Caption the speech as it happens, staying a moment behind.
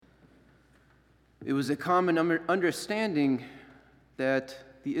It was a common understanding that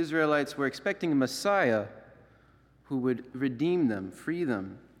the Israelites were expecting a Messiah who would redeem them, free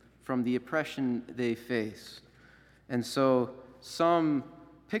them from the oppression they faced. And so some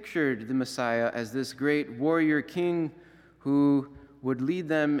pictured the Messiah as this great warrior king who would lead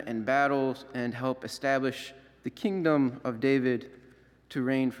them in battles and help establish the kingdom of David to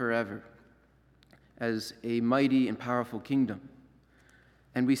reign forever as a mighty and powerful kingdom.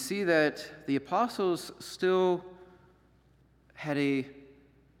 And we see that the apostles still had a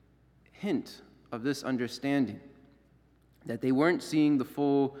hint of this understanding, that they weren't seeing the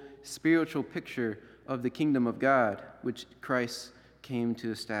full spiritual picture of the kingdom of God, which Christ came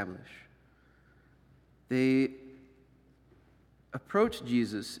to establish. They approach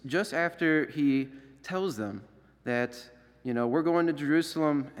Jesus just after he tells them that, we're going to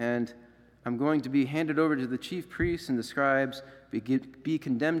Jerusalem and I'm going to be handed over to the chief priests and the scribes, be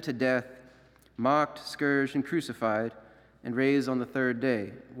condemned to death, mocked, scourged, and crucified, and raised on the third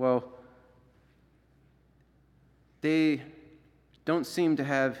day. Well, they don't seem to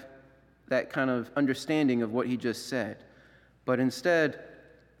have that kind of understanding of what he just said. But instead,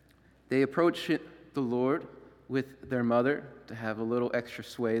 they approach the Lord with their mother to have a little extra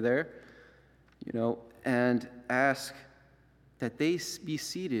sway there, and ask that they be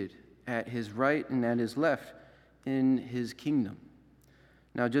seated at his right and at his left in his kingdom.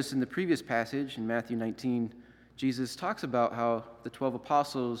 Now, just in the previous passage in Matthew 19, Jesus talks about how the 12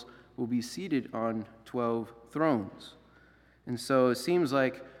 apostles will be seated on 12 thrones. And so it seems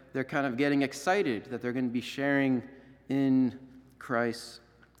like they're kind of getting excited that they're going to be sharing in Christ's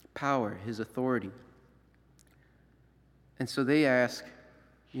power, his authority. And so they ask,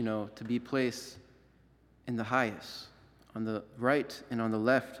 to be placed in the highest, on the right and on the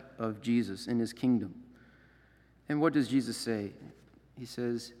left of Jesus in his kingdom. And what does Jesus say? He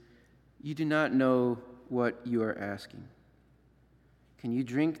says, "You do not know what you are asking. Can you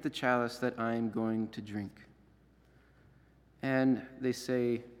drink the chalice that I am going to drink?" And they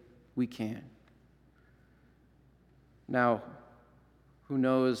say, "We can." Now, who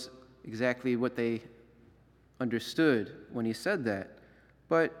knows exactly what they understood when he said that?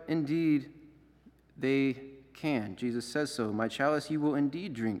 But indeed, they can. Jesus says so. "My chalice you will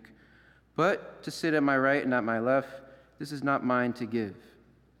indeed drink, but to sit at my right and at my left, this is not mine to give,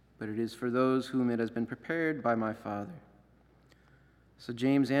 but it is for those whom it has been prepared by my Father." So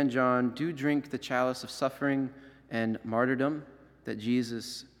James and John do drink the chalice of suffering and martyrdom that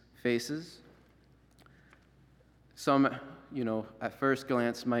Jesus faces. Some, at first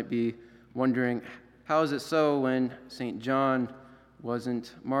glance might be wondering, how is it so when St. John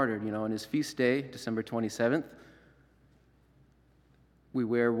wasn't martyred? On his feast day, December 27th, we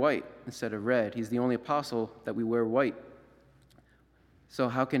wear white instead of red. He's the only apostle that we wear white. So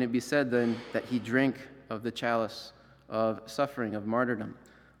how can it be said then that he drank of the chalice of suffering, of martyrdom?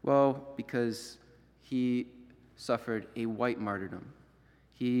 Well, because he suffered a white martyrdom.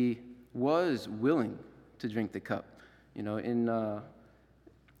 He was willing to drink the cup. In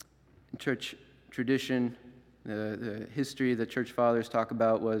church tradition, the history the church fathers talk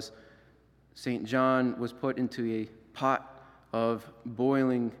about was St. John was put into a pot of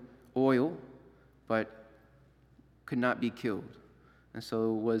boiling oil, but could not be killed, and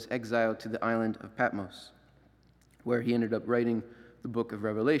so was exiled to the island of Patmos, where he ended up writing the book of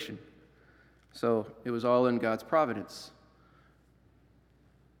Revelation. So it was all in God's providence.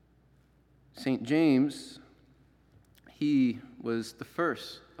 St. James, he was the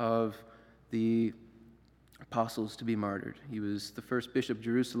first of the apostles to be martyred. He was the first bishop of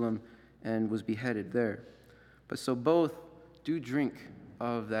Jerusalem and was beheaded there. But so both do drink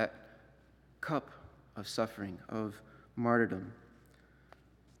of that cup of suffering, of martyrdom.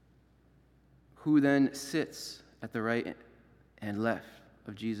 Who then sits at the right and left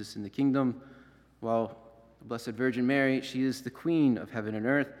of Jesus in the kingdom? Well, the Blessed Virgin Mary, she is the queen of heaven and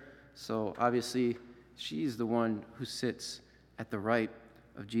earth, so obviously she's the one who sits at the right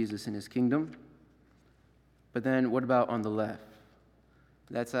of Jesus in his kingdom. But then what about on the left?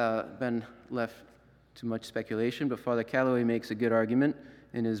 That's been left to much speculation, but Father Calloway makes a good argument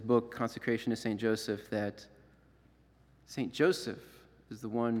in his book, Consecration to St. Joseph, that St. Joseph is the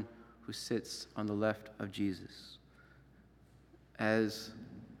one who sits on the left of Jesus as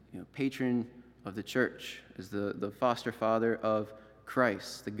patron of the church, as the foster father of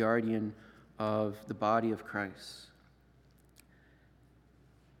Christ, the guardian of the body of Christ.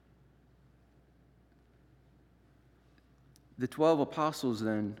 The 12 apostles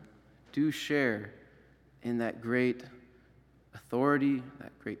then do share in that great authority,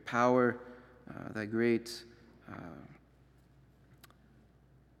 that great power,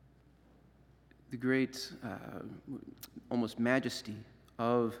 the great, almost majesty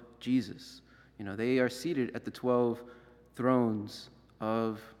of Jesus. They are seated at the 12 thrones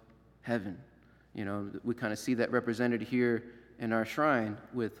of heaven. We kind of see that represented here in our shrine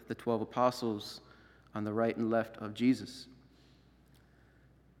with the 12 apostles on the right and left of Jesus.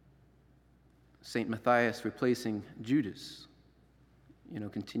 St. Matthias replacing Judas,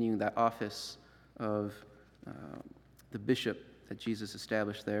 continuing that office of the bishop that Jesus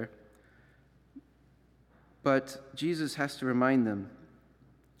established there. But Jesus has to remind them,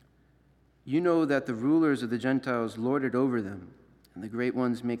 you know that the rulers of the Gentiles lord it over them, and the great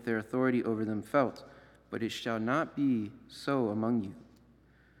ones make their authority over them felt, but it shall not be so among you.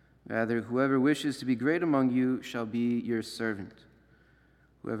 Rather, whoever wishes to be great among you shall be your servant.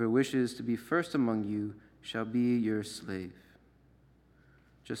 Whoever wishes to be first among you shall be your slave.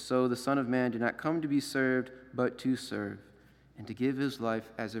 Just so the Son of Man did not come to be served, but to serve, and to give his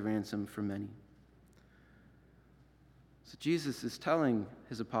life as a ransom for many. So Jesus is telling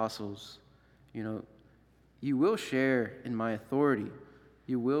his apostles, you will share in my authority.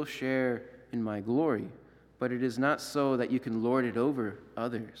 You will share in my glory. But it is not so that you can lord it over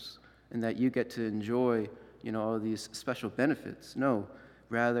others and that you get to enjoy, all these special benefits. No,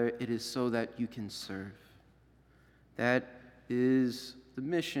 rather it is so that you can serve. That is the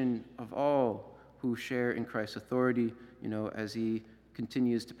mission of all who share in Christ's authority, as he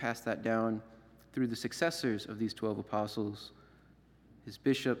continues to pass that down through the successors of these 12 apostles, his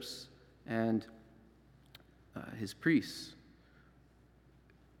bishops, and his priests.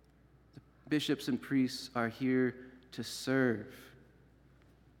 The bishops and priests are here to serve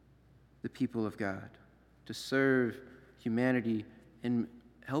the people of God, to serve humanity in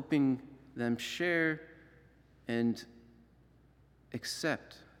helping them share and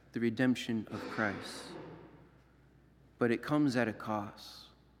accept the redemption of Christ. But it comes at a cost.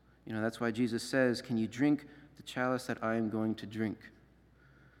 That's why Jesus says, can you drink the chalice that I am going to drink?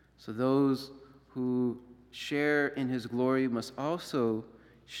 So those who share in his glory must also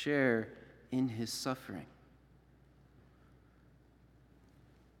share in his suffering.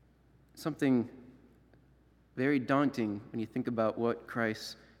 Something very daunting when you think about what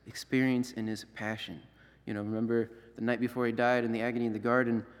Christ experienced in his passion. Remember the night before he died in the agony in the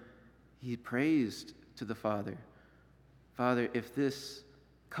garden, he praised to the Father, Father, if this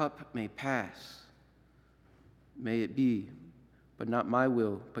cup may pass, may it be, but not my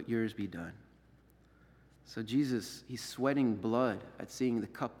will, but yours be done. So Jesus, he's sweating blood at seeing the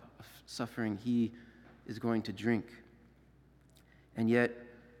cup of suffering he is going to drink. And yet,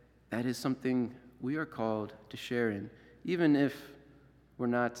 that is something we are called to share in, even if we're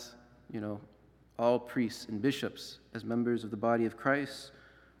not, all priests and bishops as members of the body of Christ.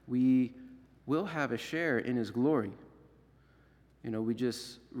 We will have a share in his glory. We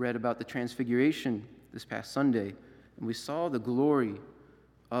just read about the transfiguration this past Sunday, and we saw the glory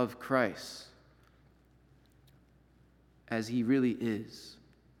of Christ as he really is.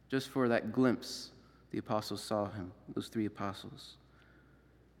 Just for that glimpse, the apostles saw him, those 3 apostles.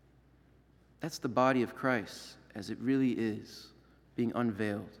 That's the body of Christ as it really is, being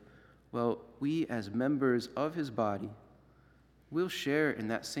unveiled. Well, we as members of his body will share in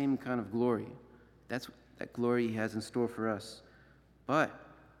that same kind of glory. That's that glory he has in store for us. But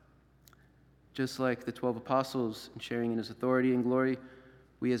just like the 12 apostles in sharing in his authority and glory,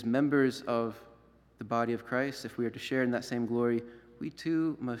 we as members of the body of Christ, if we are to share in that same glory, we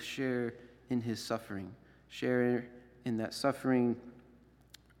too must share in his suffering, share in that suffering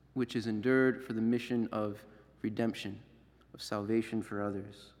which is endured for the mission of redemption, of salvation for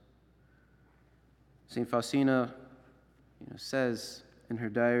others. St. Faustina says in her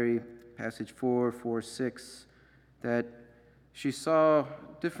diary, passage 446, that she saw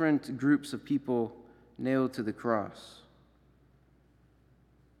different groups of people nailed to the cross.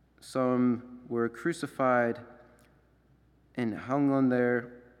 Some were crucified and hung on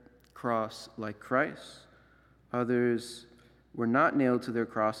their cross like Christ. Others were not nailed to their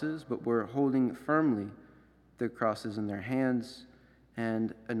crosses, but were holding firmly their crosses in their hands.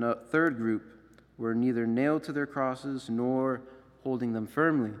 And a third group were neither nailed to their crosses nor holding them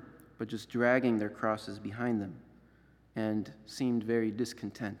firmly, but just dragging their crosses behind them, and seemed very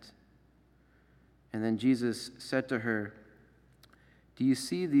discontent. And then Jesus said to her, "Do you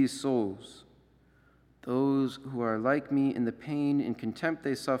see these souls? Those who are like me in the pain and contempt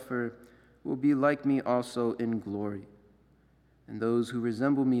they suffer will be like me also in glory. And those who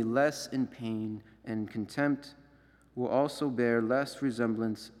resemble me less in pain and contempt will also bear less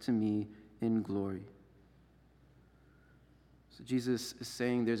resemblance to me in glory." So Jesus is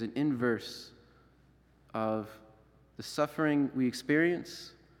saying there's an inverse of the suffering we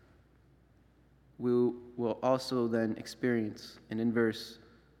experience we will also then experience an inverse,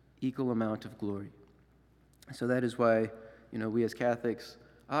 equal amount of glory. So that is why, we as Catholics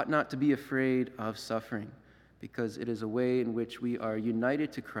ought not to be afraid of suffering, because it is a way in which we are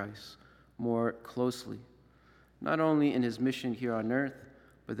united to Christ more closely, not only in his mission here on earth,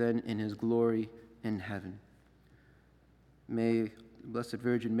 but then in his glory in heaven. May the Blessed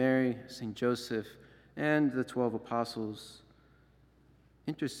Virgin Mary, St. Joseph, and the 12 apostles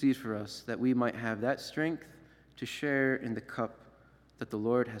intercede for us that we might have that strength to share in the cup that the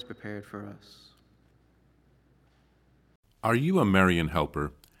Lord has prepared for us. Are you a Marian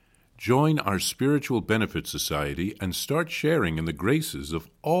helper? Join our Spiritual Benefit Society and start sharing in the graces of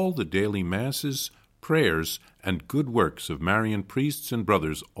all the daily masses, prayers, and good works of Marian priests and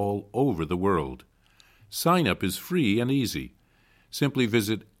brothers all over the world. Sign up is free and easy. Simply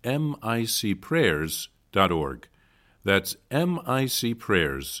visit micprayers.org. That's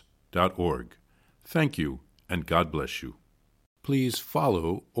micprayers.org. Thank you, and God bless you. Please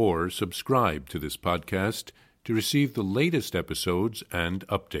follow or subscribe to this podcast to receive the latest episodes and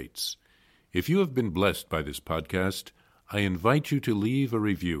updates. If you have been blessed by this podcast, I invite you to leave a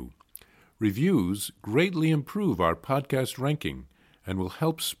review. Reviews greatly improve our podcast ranking and will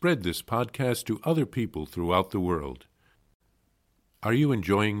help spread this podcast to other people throughout the world. Are you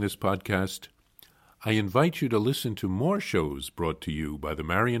enjoying this podcast? I invite you to listen to more shows brought to you by the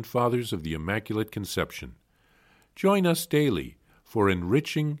Marian Fathers of the Immaculate Conception. Join us daily for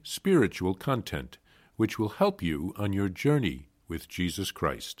enriching spiritual content, which will help you on your journey with Jesus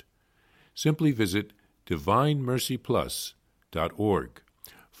Christ. Simply visit DivineMercyPlus.org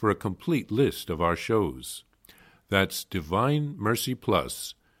for a complete list of our shows. That's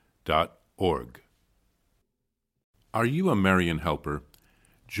DivineMercyPlus.org. Are you a Marian helper?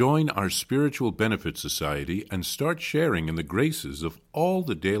 Join our Spiritual Benefit Society and start sharing in the graces of all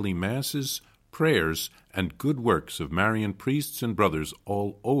the daily masses, prayers, and good works of Marian priests and brothers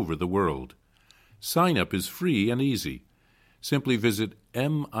all over the world. Sign up is free and easy. Simply visit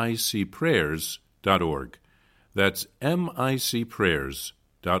micprayers.org. That's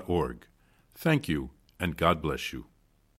micprayers.org. Thank you, and God bless you.